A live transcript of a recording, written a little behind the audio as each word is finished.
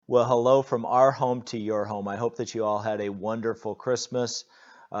Well, hello from our home to your home. I hope that you all had a wonderful Christmas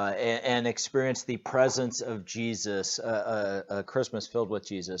and experienced the presence of Jesus, a Christmas filled with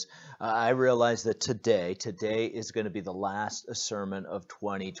Jesus. I realize that today is going to be the last sermon of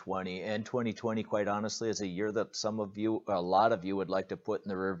 2020. And 2020, quite honestly, is a year that a lot of you would like to put in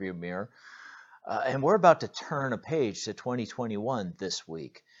the rearview mirror. And we're about to turn a page to 2021 this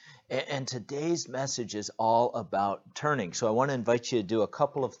week. And today's message is all about turning. So I want to invite you to do a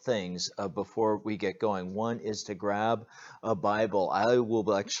couple of things before we get going. One is to grab a Bible. I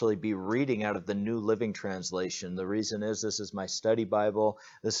will actually be reading out of the New Living Translation. The reason is this is my study Bible.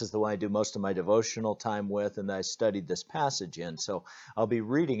 This is the one I do most of my devotional time with, and I studied this passage in. So I'll be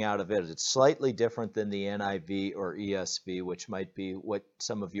reading out of it. It's slightly different than the NIV or ESV, which might be what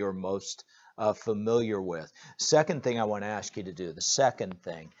some of you are most familiar with. Second thing I want to ask you to do, the second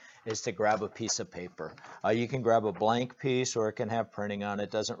thing, is to grab a piece of paper. You can grab a blank piece or it can have printing on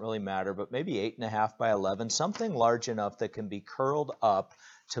it, doesn't really matter, but maybe 8.5 by 11, something large enough that can be curled up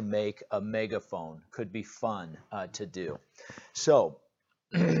to make a megaphone. Could be fun to do. So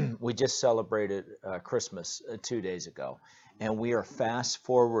we just celebrated Christmas 2 days ago, and we are fast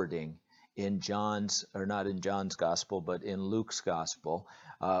forwarding in John's, or not in John's gospel, but in Luke's gospel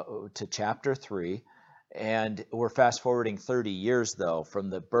to chapter 3. And we're fast forwarding 30 years, though, from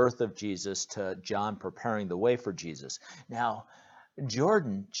the birth of Jesus to John preparing the way for Jesus. Now,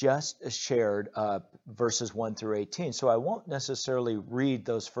 Jordan just shared verses 1 through 18, so I won't necessarily read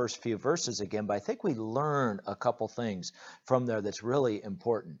those first few verses again, but I think we learn a couple things from there that's really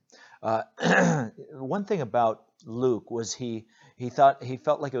important. One thing about Luke was he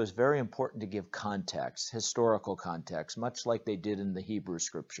felt like it was very important to give context, historical context, much like they did in the Hebrew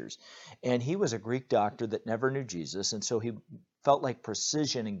scriptures. And he was a Greek doctor that never knew Jesus, and so he felt like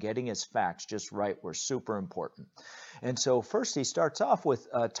precision in getting his facts just right were super important. And so first he starts off with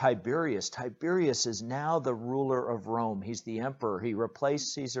Tiberius. Tiberius is now the ruler of Rome. He's the emperor. He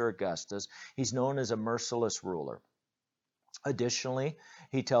replaced Caesar Augustus. He's known as a merciless ruler. Additionally,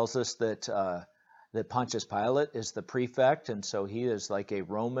 he tells us that Pontius Pilate is the prefect, and so he is like a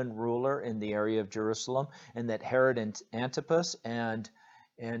Roman ruler in the area of Jerusalem, and that Herod Antipas and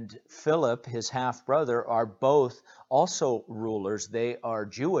Philip, his half-brother, are both also rulers. They are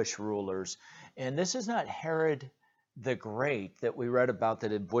Jewish rulers. And this is not Herod the Great that we read about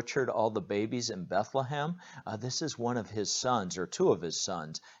that had butchered all the babies in Bethlehem. This is one of his sons, or two of his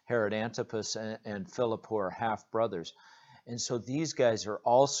sons, Herod Antipas and Philip, who are half-brothers. And so these guys are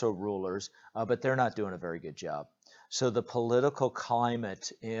also rulers, but they're not doing a very good job. So the political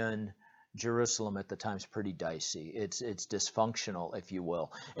climate in Jerusalem at the time is pretty dicey. It's dysfunctional, if you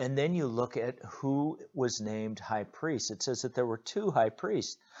will. And then you look at who was named high priest. It says that there were 2 high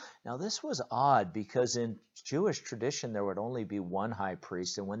priests. Now this was odd because in Jewish tradition there would only be one high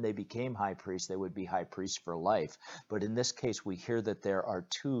priest, and when they became high priests they would be high priests for life. But in this case we hear that there are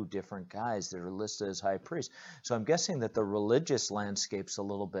 2 different guys that are listed as high priests. So I'm guessing that the religious landscape's a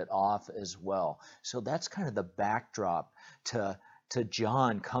little bit off as well. So that's kind of the backdrop to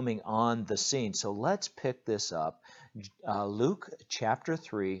John coming on the scene. So let's pick this up. Luke chapter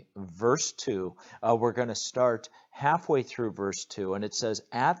 3, verse 2. We're going to start halfway through verse 2, and it says,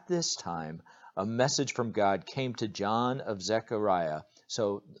 "At this time, a message from God came to John of Zechariah,"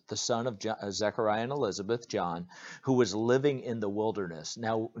 so the son of Zechariah and Elizabeth, John, who was living in the wilderness.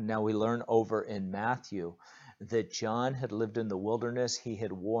 Now we learn over in Matthew that John had lived in the wilderness. He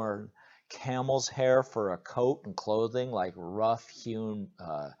had worn camel's hair for a coat and clothing, like rough-hewn,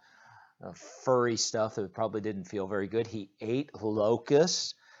 furry stuff that probably didn't feel very good. He ate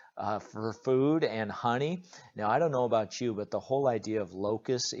locusts for food and honey. Now, I don't know about you, but the whole idea of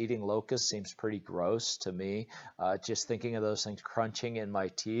eating locusts seems pretty gross to me. Just thinking of those things crunching in my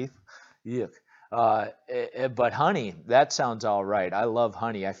teeth. Yuck. But honey, that sounds all right. I love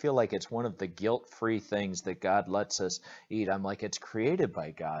honey. I feel like it's one of the guilt-free things that God lets us eat. I'm like, it's created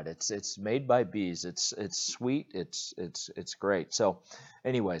by God. It's made by bees. It's sweet. It's great. So,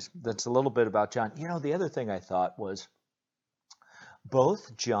 anyways, that's a little bit about John. You know, the other thing I thought was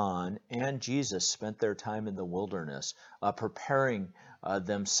both John and Jesus spent their time in the wilderness preparing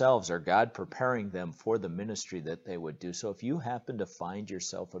themselves, or God preparing them for the ministry that they would do. So if you happen to find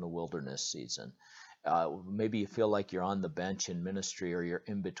yourself in a wilderness season, maybe you feel like you're on the bench in ministry or you're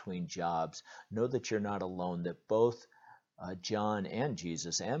in between jobs, know that you're not alone, that both John and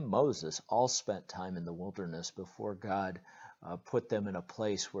Jesus and Moses all spent time in the wilderness before God put them in a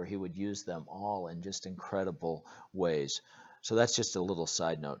place where he would use them all in just incredible ways. So that's just a little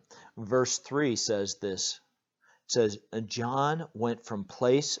side note. Verse 3 says this. It says, John went from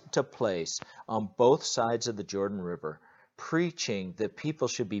place to place on both sides of the Jordan River, preaching that people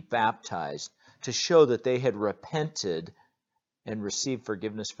should be baptized to show that they had repented and received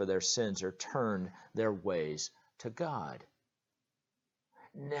forgiveness for their sins or turned their ways to God.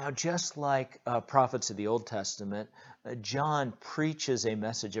 Now, just like prophets of the Old Testament, John preaches a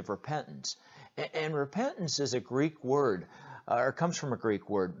message of repentance. And repentance is a Greek word, or comes from a Greek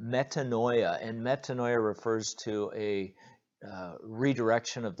word, metanoia. And metanoia refers to a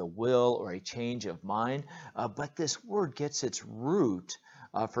redirection of the will or a change of mind. But this word gets its root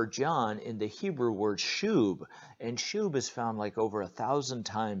for John in the Hebrew word shub, and shub is found like over 1,000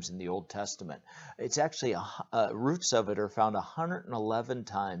 times in the Old Testament. It's actually roots of it are found 111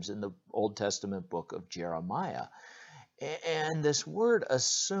 times in the Old Testament book of Jeremiah. And this word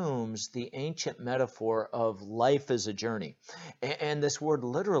assumes the ancient metaphor of life as a journey. And this word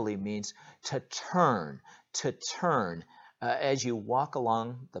literally means to turn, as you walk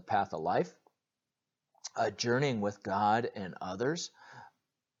along the path of life, journeying with God and others.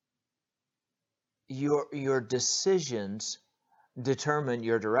 Your decisions determine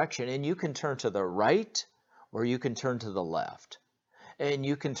your direction, and you can turn to the right or you can turn to the left, and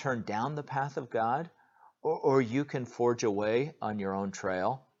you can turn down the path of God or you can forge away on your own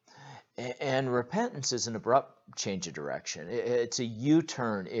trail. And repentance is an abrupt change of direction. It's a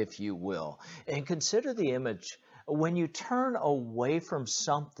U-turn, if you will. And consider the image. When you turn away from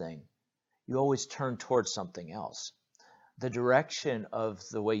something, you always turn towards something else. The direction of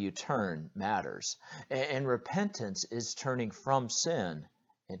the way you turn matters. And repentance is turning from sin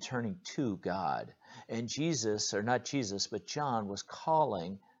and turning to God. And Jesus, or not Jesus, but John was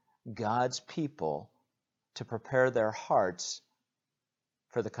calling God's people to prepare their hearts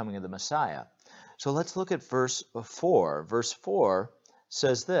for the coming of the Messiah. So let's look at verse 4. Verse 4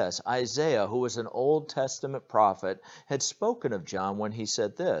 says this: Isaiah, who was an Old Testament prophet, had spoken of John when he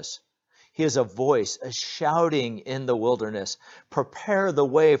said this: He is a voice, a shouting in the wilderness. Prepare the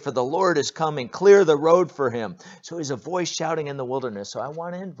way, for the Lord is coming. Clear the road for him. So he's a voice shouting in the wilderness. So I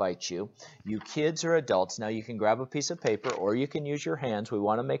want to invite you, you kids or adults, now you can grab a piece of paper or you can use your hands. We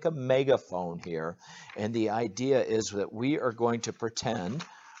want to make a megaphone here. And the idea is that we are going to pretend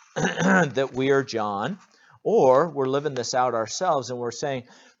that we are John, or we're living this out ourselves and we're saying,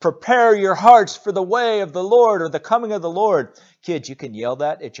 prepare your hearts for the way of the Lord or the coming of the Lord. Kids, you can yell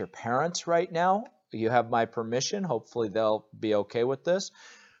that at your parents right now. You have my permission. Hopefully they'll be okay with this.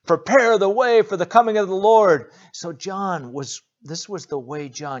 Prepare the way for the coming of the Lord. So this was the way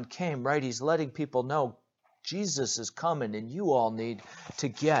John came, right? He's letting people know Jesus is coming and you all need to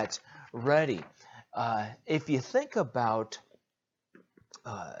get ready. If you think about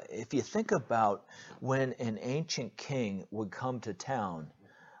when an ancient king would come to town,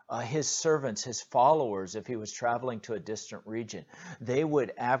 his servants, his followers, if he was traveling to a distant region, they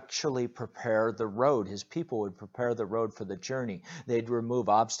would actually prepare the road. His people would prepare the road for the journey. They'd remove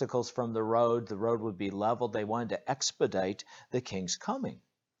obstacles from the road. The road would be leveled. They wanted to expedite the king's coming.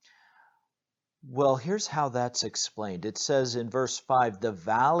 Well, here's how that's explained. It says in verse 5, the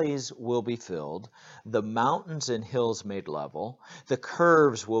valleys will be filled, the mountains and hills made level, the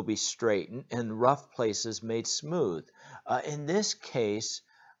curves will be straightened, and rough places made smooth. In this case,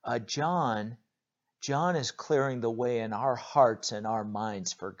 John is clearing the way in our hearts and our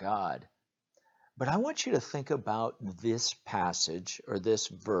minds for God. But I want you to think about this passage, or this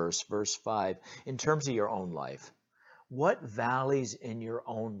verse 5, in terms of your own life. What valleys in your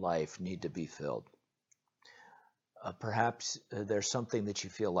own life need to be filled? Perhaps there's something that you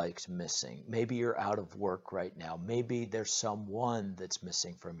feel like is missing. Maybe you're out of work right now. Maybe there's someone that's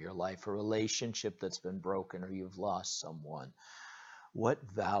missing from your life, a relationship that's been broken, or you've lost someone. What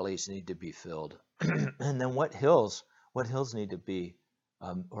valleys need to be filled? And then what hills need to be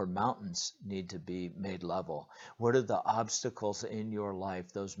or mountains need to be made level? What are the obstacles in your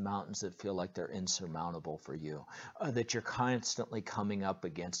life, those mountains that feel like they're insurmountable for you, that you're constantly coming up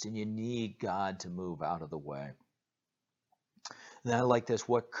against and you need God to move out of the way? And I like this: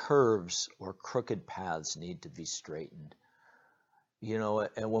 what curves or crooked paths need to be straightened? You know,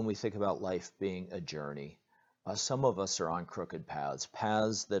 and when we think about life being a journey, some of us are on crooked paths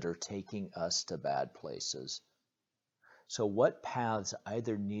that are taking us to bad places. So what paths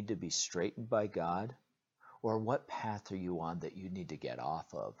either need to be straightened by God, or what path are you on that you need to get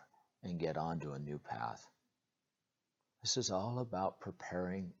off of and get onto a new path? This is all about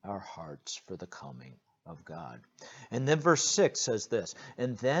preparing our hearts for the coming of God. And then verse 6 says this: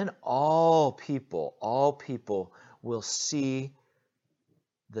 and then all people will see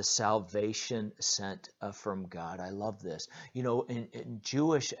the salvation sent from God. I love this. You know, in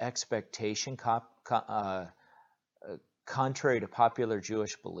Jewish expectation, contrary to popular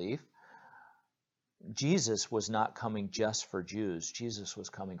Jewish belief, Jesus was not coming just for Jews. Jesus was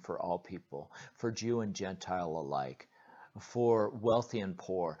coming for all people, for Jew and Gentile alike, for wealthy and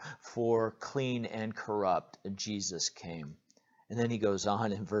poor, for clean and corrupt. Jesus came. And then he goes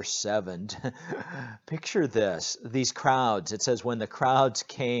on in verse 7. Picture this, these crowds. It says, when the crowds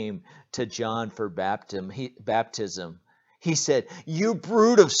came to John for baptism, he said, "You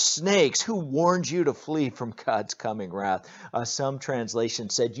brood of snakes, who warned you to flee from God's coming wrath?" Some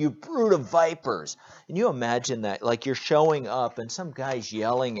translation said, "You brood of vipers." And you imagine that, like you're showing up and some guy's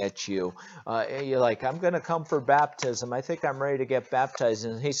yelling at you. You're like, "I'm going to come for baptism. I think I'm ready to get baptized."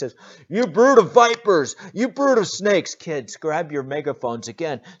 And he says, "You brood of vipers, you brood of snakes." Kids, grab your megaphones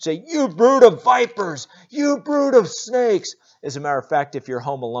again. Say, "You brood of vipers, you brood of snakes." As a matter of fact, if you're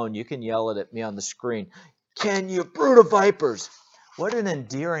home alone, you can yell it at me on the screen. "Can you brood of vipers?" What an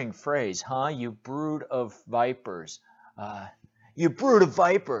endearing phrase, huh? You brood of vipers. You brood of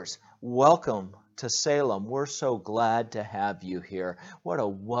vipers. Welcome to Salem. We're so glad to have you here. What a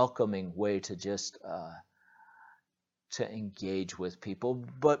welcoming way to just to engage with people.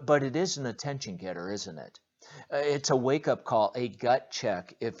 But it is an attention getter, isn't it? It's a wake-up call, a gut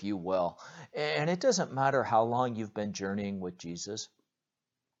check, if you will. And it doesn't matter how long you've been journeying with Jesus.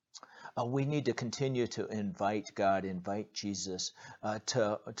 We need to continue to invite God, invite Jesus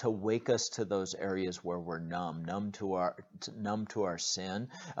to wake us to those areas where we're numb to our sin,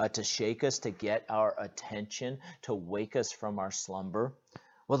 to shake us, to get our attention, to wake us from our slumber.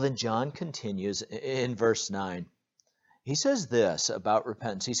 Well, then John continues in verse 9. He says this about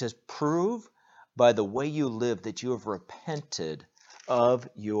repentance. He says, "Prove by the way you live that you have repented of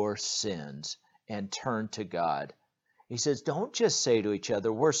your sins and turned to God." He says, don't just say to each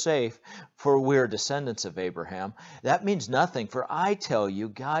other, "We're safe, for we're descendants of Abraham." That means nothing, for I tell you,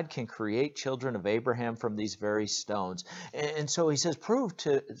 God can create children of Abraham from these very stones. And so he says, prove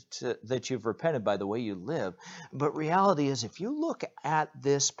that you've repented by the way you live. But reality is, if you look at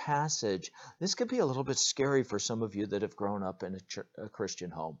this passage, this could be a little bit scary for some of you that have grown up in a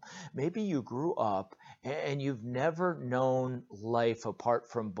Christian home. Maybe you grew up and you've never known life apart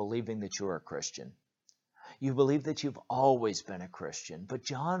from believing that you're a Christian. You believe that you've always been a Christian, but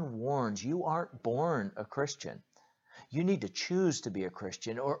John warns you aren't born a Christian. You need to choose to be a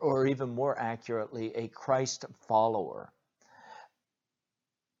Christian, or even more accurately, a Christ follower.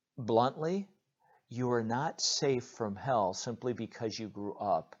 Bluntly, you are not safe from hell simply because you grew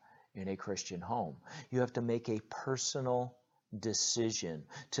up in a Christian home. You have to make a personal decision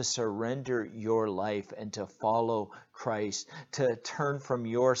to surrender your life and to follow Christ, to turn from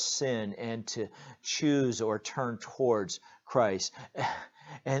your sin and to choose or turn towards Christ.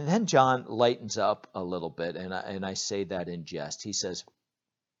 And then John lightens up a little bit, and I say that in jest. He says,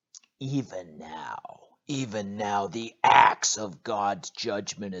 even now, the axe of God's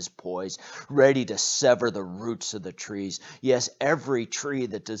judgment is poised, ready to sever the roots of the trees. Yes, every tree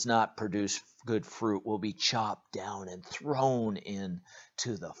that does not produce good fruit will be chopped down and thrown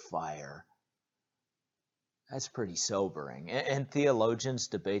into the fire. That's pretty sobering. And theologians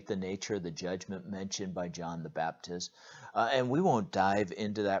debate the nature of the judgment mentioned by John the Baptist. And we won't dive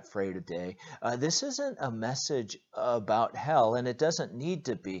into that fray today. This isn't a message about hell, and it doesn't need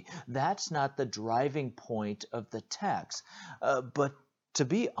to be. That's not the driving point of the text. But to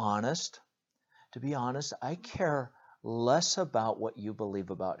be honest, I care less about what you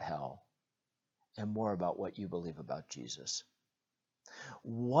believe about hell and more about what you believe about Jesus.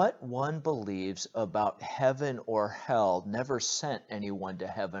 What one believes about heaven or hell never sent anyone to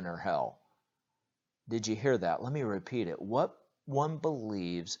heaven or hell. Did you hear that? Let me repeat it. What one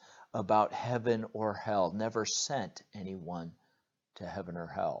believes about heaven or hell never sent anyone to heaven or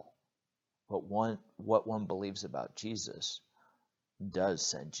hell. But what one believes about Jesus does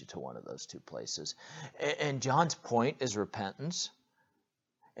send you to one of those two places. And John's point is repentance.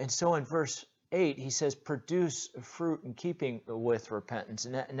 And so in verse 8, he says, produce fruit in keeping with repentance.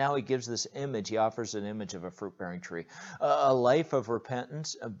 And now he gives this image. He offers an image of a fruit-bearing tree. A life of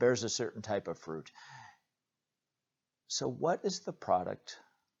repentance bears a certain type of fruit. So what is the product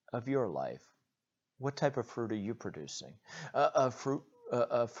of your life? What type of fruit are you producing? A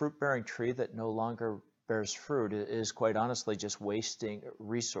fruit-bearing tree that no longer bears fruit is quite honestly just wasting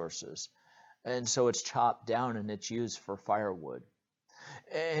resources. And so it's chopped down and it's used for firewood.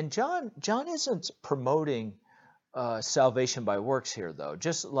 And John isn't promoting salvation by works here, though.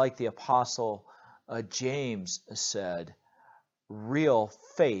 Just like the apostle James said, real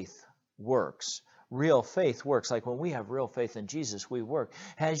faith works. Real faith works. Like when we have real faith in Jesus, we work.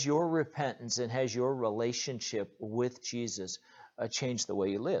 Has your repentance and has your relationship with Jesus changed the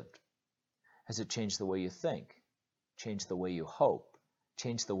way you lived? Has it changed the way you think? Changed the way you hope?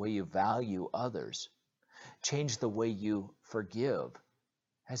 Change the way you value others? Change the way you forgive?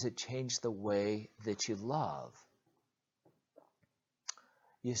 Has it changed the way that you love?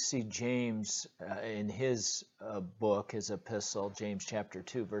 You see, James, in his book, his epistle, James chapter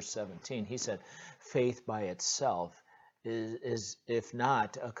 2, verse 17, he said, faith by itself is, if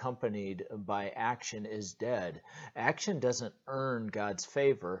not accompanied by action, is dead. Action doesn't earn God's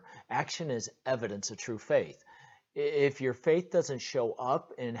favor. Action is evidence of true faith. If your faith doesn't show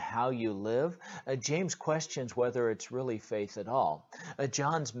up in how you live, James questions whether it's really faith at all.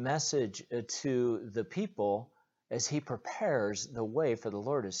 John's message to the people as he prepares the way for the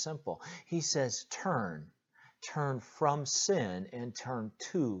Lord is simple. He says, turn from sin and turn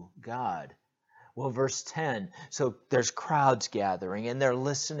to God. Well, verse 10, so there's crowds gathering and they're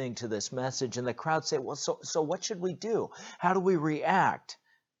listening to this message, and the crowds say, well, so what should we do? How do we react?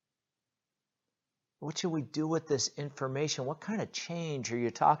 What should we do with this information? What kind of change are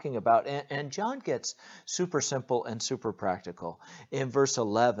you talking about? And John gets super simple and super practical. In verse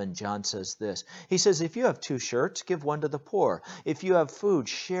 11, John says this. He says, if you have 2 shirts, give one to the poor. If you have food,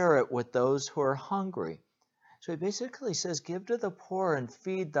 share it with those who are hungry. So he basically says, give to the poor and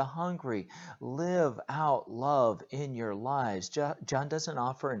feed the hungry. Live out love in your lives. John doesn't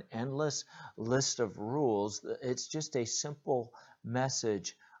offer an endless list of rules. It's just a simple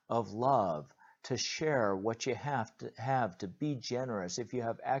message of love. To share what you have, to be generous. If you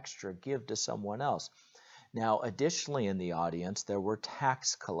have extra, give to someone else. Now, additionally in the audience, there were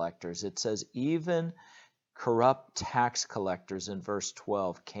tax collectors. It says even corrupt tax collectors in verse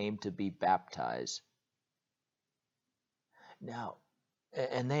 12 came to be baptized. Now,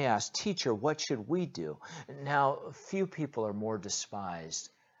 and they asked, teacher, what should we do? Now, few people are more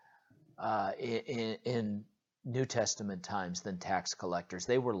despised in New Testament times than tax collectors.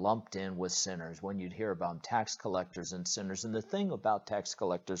 They were lumped in with sinners when you'd hear about them, tax collectors and sinners. And the thing about tax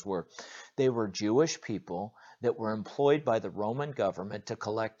collectors were they were Jewish people that were employed by the Roman government to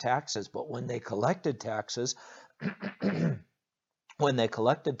collect taxes. But when they collected taxes,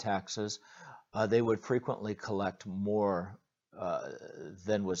 they would frequently collect more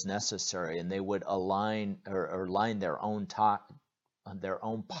than was necessary, and they would align or line their own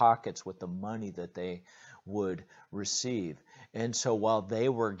pockets with the money that they would receive. And so while they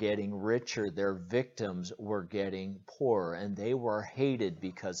were getting richer, their victims were getting poorer, and they were hated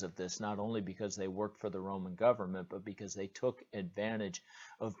because of this, not only because they worked for the Roman government, but because they took advantage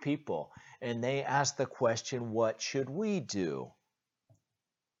of people. And they asked the question, what should we do?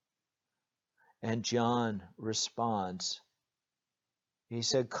 And John responds, he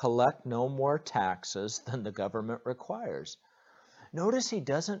said, collect no more taxes than the government requires. Notice he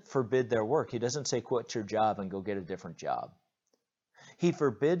doesn't forbid their work. He doesn't say quit your job and go get a different job. He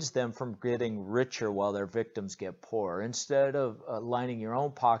forbids them from getting richer while their victims get poorer. Instead of lining your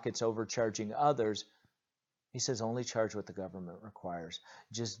own pockets, overcharging others, he says only charge what the government requires.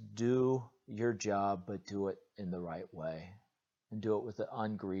 Just do your job, but do it in the right way. And do it with an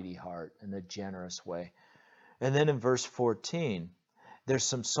ungreedy heart and a generous way. And then in verse 14, there's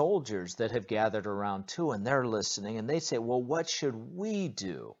some soldiers that have gathered around too, and they're listening, and they say, well, what should we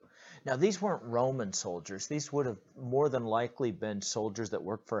do? Now, these weren't Roman soldiers. These would have more than likely been soldiers that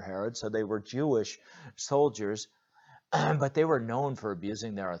worked for Herod, so they were Jewish soldiers, but they were known for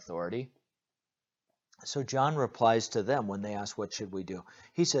abusing their authority. So John replies to them when they ask, what should we do?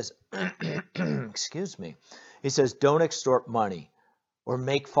 He says, excuse me, he says, don't extort money or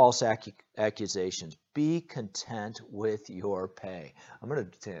make false accusations. Be content with your pay. I'm going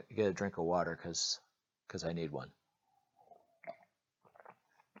to get a drink of water because I need one.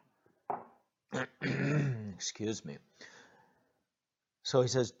 Excuse me. So he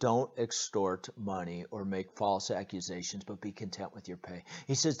says, don't extort money or make false accusations, but be content with your pay.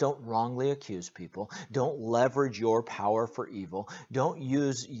 He says, don't wrongly accuse people. Don't leverage your power for evil. Don't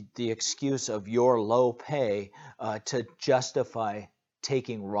use the excuse of your low pay to justify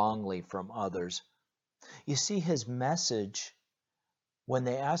taking wrongly from others. You see, his message, when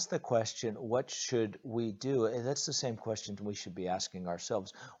they ask the question, what should we do? That's the same question we should be asking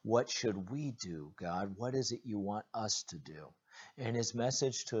ourselves. What should we do, God? What is it you want us to do? And his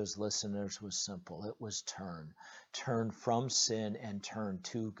message to his listeners was simple. It was turn. Turn from sin and turn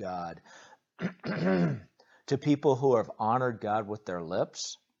to God. To people who have honored God with their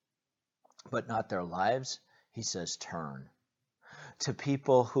lips, but not their lives, he says turn. To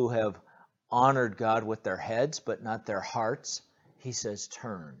people who have honored God with their heads, but not their hearts, he says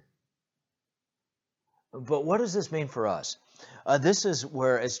turn. But what does this mean for us? This is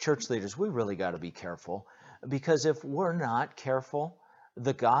where, as church leaders, we really got to be careful. Because if we're not careful,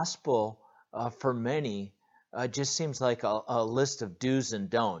 the gospel for many just seems like a list of do's and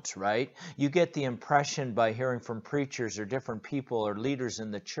don'ts, right? You get the impression by hearing from preachers or different people or leaders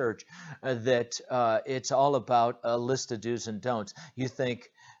in the church that it's all about a list of do's and don'ts. You think,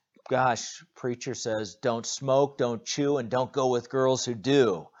 gosh, preacher says don't smoke, don't chew, and don't go with girls who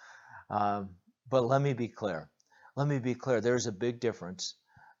do. But let me be clear. Let me be clear. There's a big difference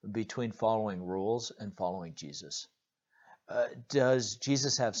between following rules and following Jesus. Does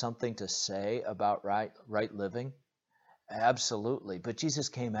Jesus have something to say about right living? Absolutely. But Jesus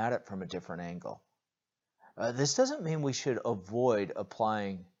came at it from a different angle. This doesn't mean we should avoid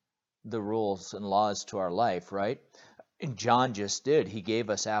applying the rules and laws to our life, right? And John just did. He gave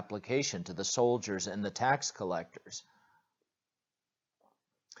us application to the soldiers and the tax collectors.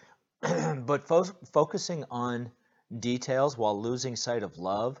 But focusing on details while losing sight of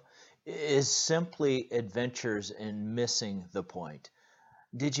love is simply adventures in missing the point.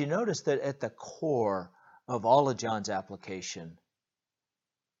 Did you notice that at the core of all of John's application,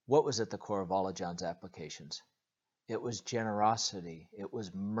 what was at the core of all of John's applications? It was generosity, it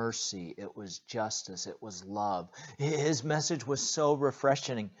was mercy, it was justice, it was love. His message was so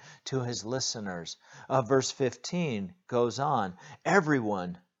refreshing to his listeners. Verse 15 goes on,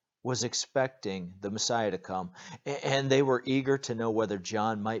 everyone was expecting the Messiah to come, and they were eager to know whether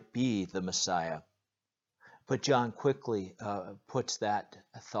John might be the Messiah. But John quickly puts that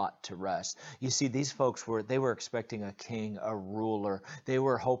thought to rest. You see, these folks were expecting a king, a ruler. They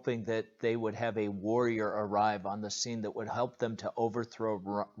were hoping that they would have a warrior arrive on the scene that would help them to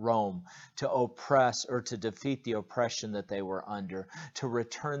overthrow Rome, to oppress or to defeat the oppression that they were under, to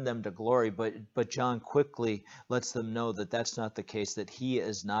return them to glory. But John quickly lets them know that that's not the case, that he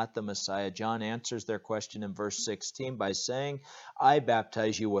is not the Messiah. John answers their question in verse 16 by saying, I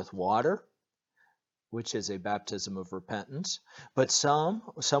baptize you with water, which is a baptism of repentance. But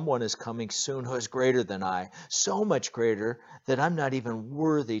someone is coming soon who is greater than I, so much greater that I'm not even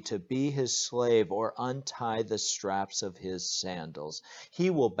worthy to be his slave or untie the straps of his sandals. He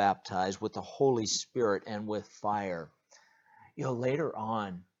will baptize with the Holy Spirit and with fire. Later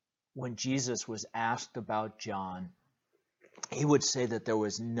on, when Jesus was asked about John, he would say that there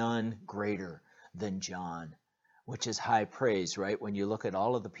was none greater than John, which is high praise, right? When you look at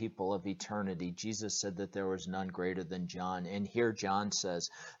all of the people of eternity, Jesus said that there was none greater than John. And here John says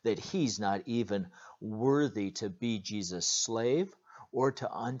that he's not even worthy to be Jesus' slave or to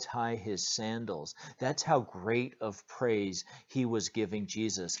untie his sandals. That's how great of praise he was giving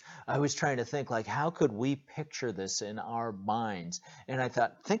Jesus. I was trying to think, how could we picture this in our minds? And I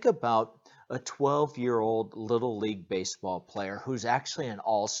thought, think about a 12-year-old Little League baseball player who's actually an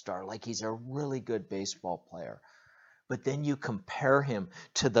all-star, he's a really good baseball player. But then you compare him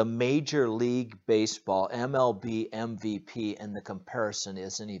to the Major League Baseball MLB MVP, and the comparison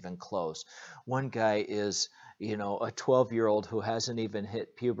isn't even close. One guy is, a 12-year-old who hasn't even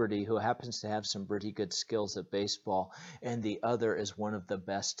hit puberty, who happens to have some pretty good skills at baseball, and the other is one of the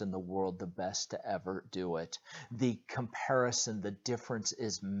best in the world, the best to ever do it. The comparison, the difference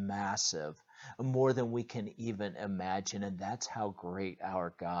is massive, more than we can even imagine, and that's how great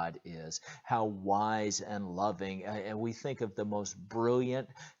our God is, how wise and loving. And we think of the most brilliant,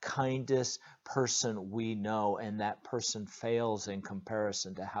 kindest person we know, and that person fails in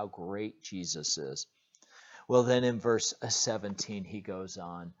comparison to how great Jesus is. Well, then in verse 17, he goes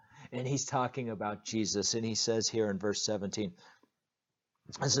on, and he's talking about Jesus, and he says here in verse 17,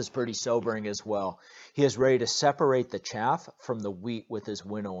 this is pretty sobering as well. He is ready to separate the chaff from the wheat with his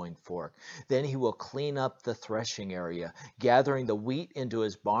winnowing fork. Then he will clean up the threshing area, gathering the wheat into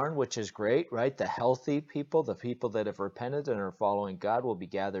his barn, which is great, right? The healthy people, the people that have repented and are following God, will be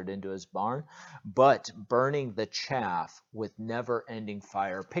gathered into his barn, but burning the chaff with never-ending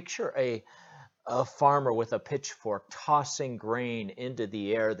fire. Picture a farmer with a pitchfork tossing grain into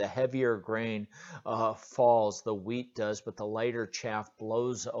the air. The heavier grain falls, the wheat does, but the lighter chaff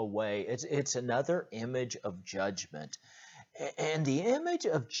blows away. It's another image of judgment. And the image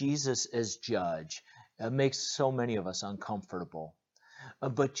of Jesus as judge makes so many of us uncomfortable.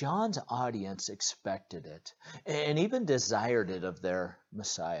 But John's audience expected it and even desired it of their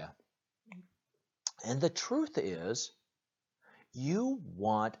Messiah. And the truth is, you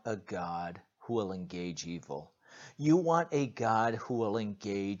want a God who will engage evil. You want a God who will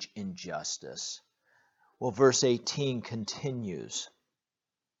engage injustice. Well, verse 18 continues.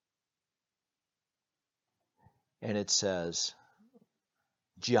 And it says,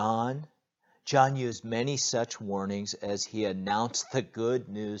 John used many such warnings as he announced the good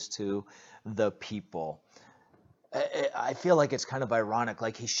news to the people. I feel like it's kind of ironic,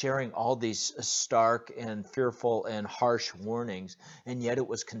 like he's sharing all these stark and fearful and harsh warnings, and yet it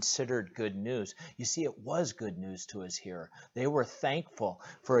was considered good news. You see, it was good news to his hearer. They were thankful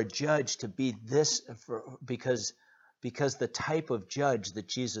for a judge to be this, because the type of judge that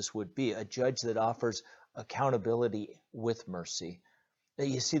Jesus would be, a judge that offers accountability with mercy.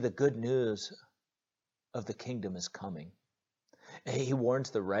 You see, the good news of the kingdom is coming. He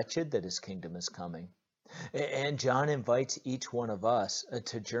warns the wretched that his kingdom is coming. And John invites each one of us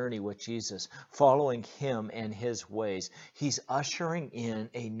to journey with Jesus, following him and his ways. He's ushering in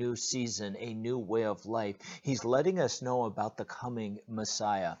a new season, a new way of life. He's letting us know about the coming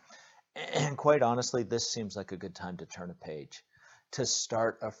Messiah. And quite honestly, this seems like a good time to turn a page, to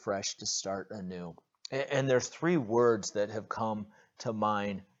start afresh, to start anew. And there's three words that have come to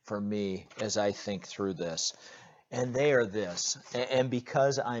mind for me as I think through this. And they are this. And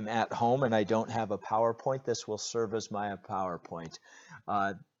because I'm at home and I don't have a PowerPoint, this will serve as my PowerPoint.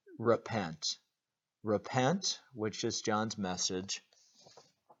 Repent. Repent, which is John's message.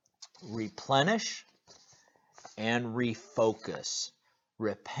 Replenish and refocus.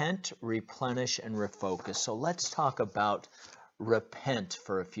 Repent, replenish, and refocus. So let's talk about repent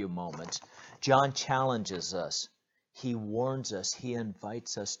for a few moments. John challenges us. He warns us. He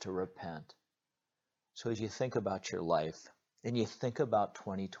invites us to repent. So as you think about your life, and you think about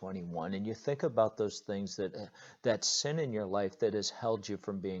 2021, and you think about those things that sin in your life that has held you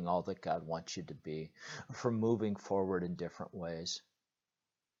from being all that God wants you to be, from moving forward in different ways,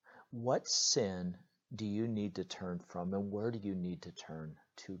 what sin do you need to turn from, and where do you need to turn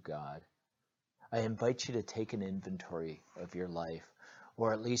to God? I invite you to take an inventory of your life,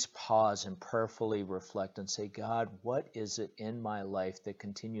 or at least pause and prayerfully reflect and say, God, what is it in my life that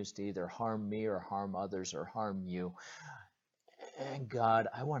continues to either harm me or harm others or harm you? And God,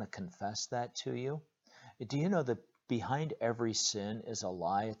 I want to confess that to you. Do you know that behind every sin is a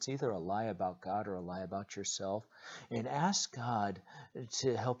lie? It's either a lie about God or a lie about yourself. And ask God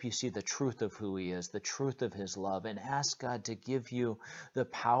to help you see the truth of who he is, the truth of his love, and ask God to give you the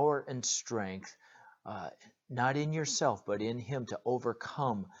power and strength, not in yourself, but in him, to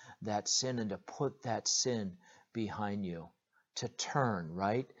overcome that sin and to put that sin behind you, to turn,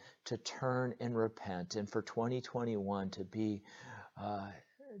 right? To turn and repent. And for 2021 to be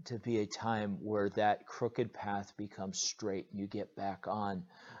a time where that crooked path becomes straight. You get back on,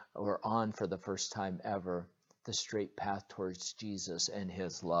 or on for the first time ever, the straight path towards Jesus and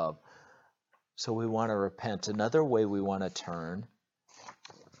his love. So we want to repent. Another way we want to turn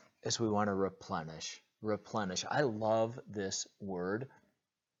is we want to replenish. Replenish. I love this word.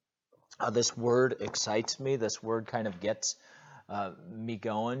 This word excites me. This word kind of gets me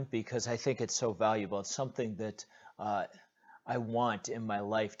going because I think it's so valuable. It's something that I want in my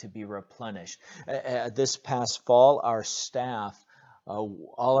life to be replenished. This past fall, all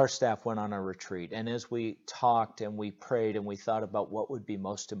our staff went on a retreat. And as we talked and we prayed and we thought about what would be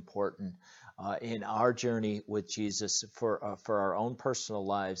most important in our journey with Jesus for our own personal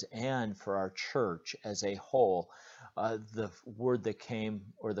lives and for our church as a whole, the word that came,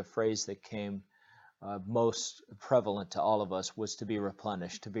 or the phrase that came most prevalent to all of us, was to be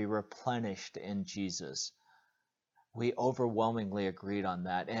replenished in Jesus. We overwhelmingly agreed on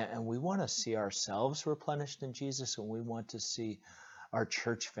that, and we want to see ourselves replenished in Jesus, and we want to see our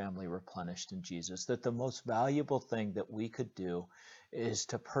church family replenished in Jesus. That the most valuable thing that we could do is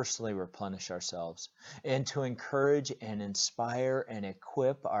to personally replenish ourselves and to encourage and inspire and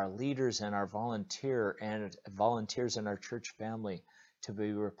equip our leaders and our volunteers in our church family to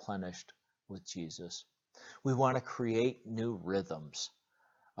be replenished with Jesus. We want to create new rhythms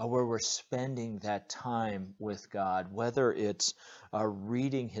where we're spending that time with God, whether it's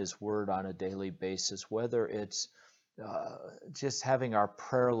reading his word on a daily basis, whether it's just having our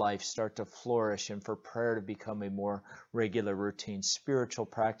prayer life start to flourish and for prayer to become a more regular routine, spiritual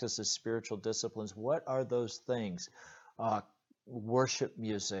practices, spiritual disciplines. What are those things? Worship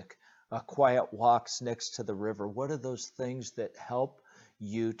music, quiet walks next to the river. What are those things that help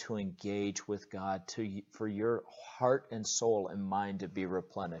you to engage with God, for your heart and soul and mind to be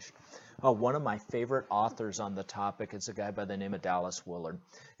replenished? One of my favorite authors on the topic is a guy by the name of Dallas Willard.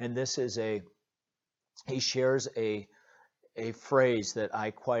 And this is he shares a phrase that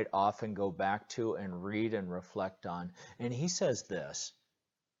I quite often go back to and read and reflect on. And he says this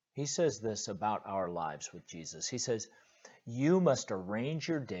about our lives with Jesus. He says, you must arrange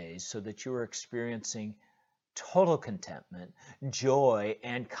your days so that you are experiencing total contentment, joy,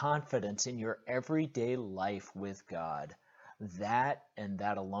 and confidence in your everyday life with God. That and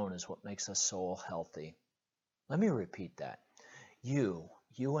that alone is what makes a soul healthy. Let me repeat that. You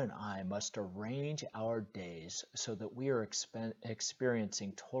you and I must arrange our days so that we are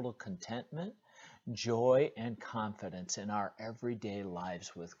experiencing total contentment, joy, and confidence in our everyday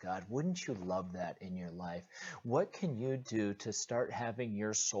lives with God. Wouldn't you love that in your life? What can you do to start having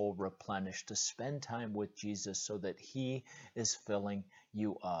your soul replenished, to spend time with Jesus so that He is filling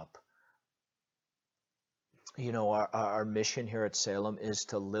you up? You know, our mission here at Salem is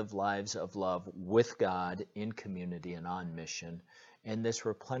to live lives of love with God in community and on mission. And this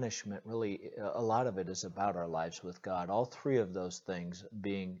replenishment, really, a lot of it is about our lives with God. All three of those things,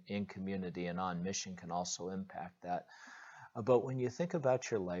 being in community and on mission, can also impact that. But when you think about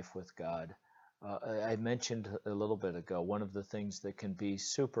your life with God, I mentioned a little bit ago, one of the things that can be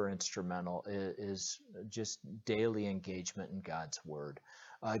super instrumental is just daily engagement in God's Word.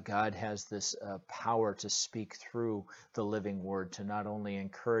 God has this power to speak through the living Word, to not only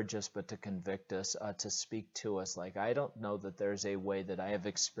encourage us, but to convict us, to speak to us. Like, I don't know that there's a way that I have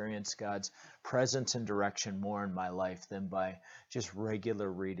experienced God's presence and direction more in my life than by just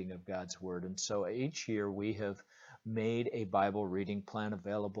regular reading of God's Word. And so each year we have made a Bible reading plan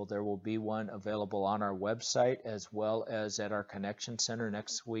available. There will be one available on our website as well as at our Connection Center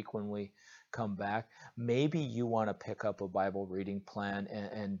next week when we come back. Maybe you want to pick up a Bible reading plan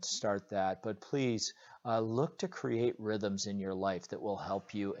and start that, but please look to create rhythms in your life that will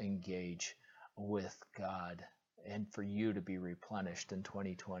help you engage with God and for you to be replenished in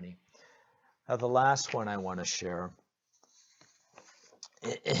 2020. Now, the last one I want to share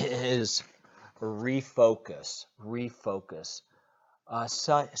is refocus.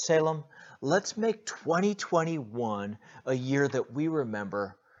 Salem, let's make 2021 a year that we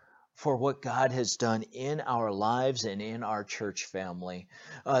remember for what God has done in our lives and in our church family,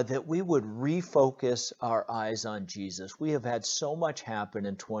 that we would refocus our eyes on Jesus. We have had so much happen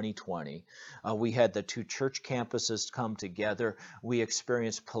in 2020. We had the two church campuses come together. We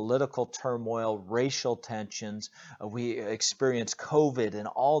experienced political turmoil, racial tensions. We experienced COVID and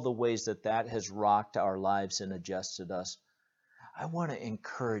all the ways that that has rocked our lives and adjusted us. I want to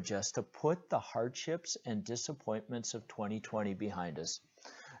encourage us to put the hardships and disappointments of 2020 behind us.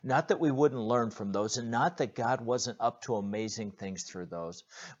 Not that we wouldn't learn from those, and not that God wasn't up to amazing things through those,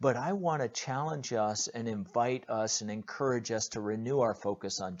 but I want to challenge us and invite us and encourage us to renew our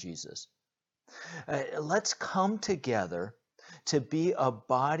focus on Jesus. Let's come together to be a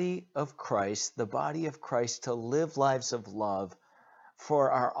body of Christ, the body of Christ, to live lives of love for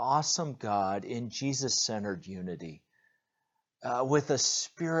our awesome God in Jesus-centered unity. With a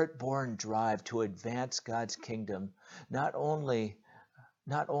Spirit-born drive to advance God's kingdom, not only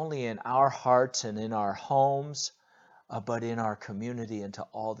in our hearts and in our homes, but in our community and to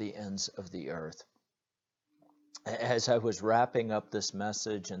all the ends of the earth. As I was wrapping up this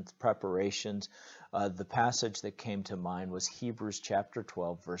message and preparations, the passage that came to mind was Hebrews chapter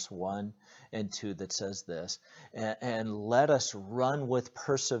 12, verse 1 and 2 that says this, and let us run with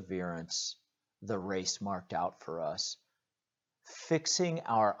perseverance the race marked out for us, fixing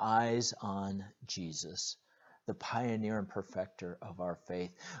our eyes on Jesus, the pioneer and perfecter of our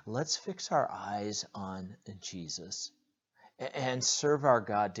faith. Let's fix our eyes on Jesus and serve our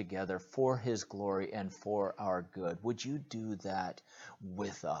God together for His glory and for our good. Would you do that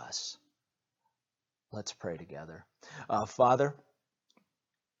with us? Let's pray together. Father,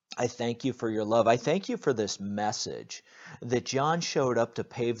 I thank you for your love. I thank you for this message that John showed up to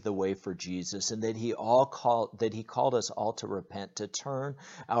pave the way for Jesus, and that he called us all to repent, to turn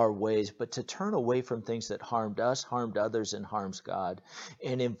our ways, but to turn away from things that harmed us, harmed others, and harms God,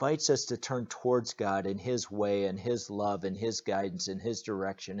 and invites us to turn towards God in His way and His love and His guidance and His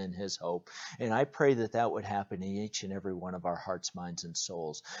direction and His hope. And I pray that that would happen in each and every one of our hearts, minds, and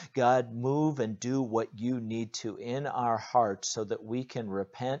souls. God, move and do what you need to in our hearts so that we can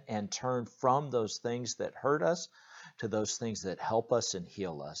repent and turn from those things that hurt us to those things that help us and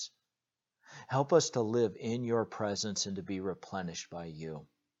heal us. Help us to live in your presence and to be replenished by you.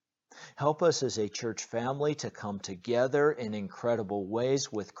 Help us as a church family to come together in incredible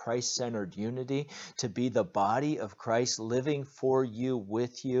ways with Christ-centered unity, to be the body of Christ, living for you,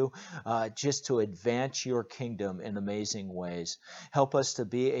 with you, just to advance your kingdom in amazing ways. Help us to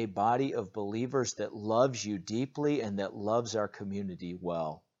be a body of believers that loves you deeply and that loves our community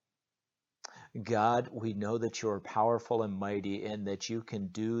well. God, we know that you are powerful and mighty and that you can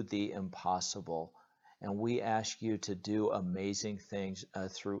do the impossible. And we ask you to do amazing things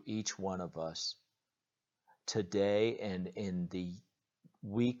through each one of us today and in the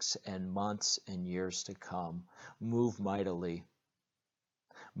weeks and months and years to come. Move mightily.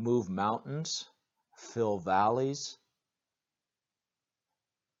 Move mountains, fill valleys,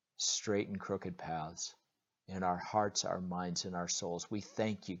 straighten crooked paths. in our hearts, our minds, and our souls. We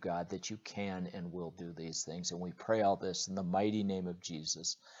thank you, God, that you can and will do these things. And we pray all this in the mighty name of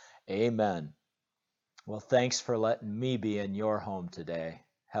Jesus. Amen. Well, thanks for letting me be in your home today.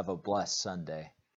 Have a blessed Sunday.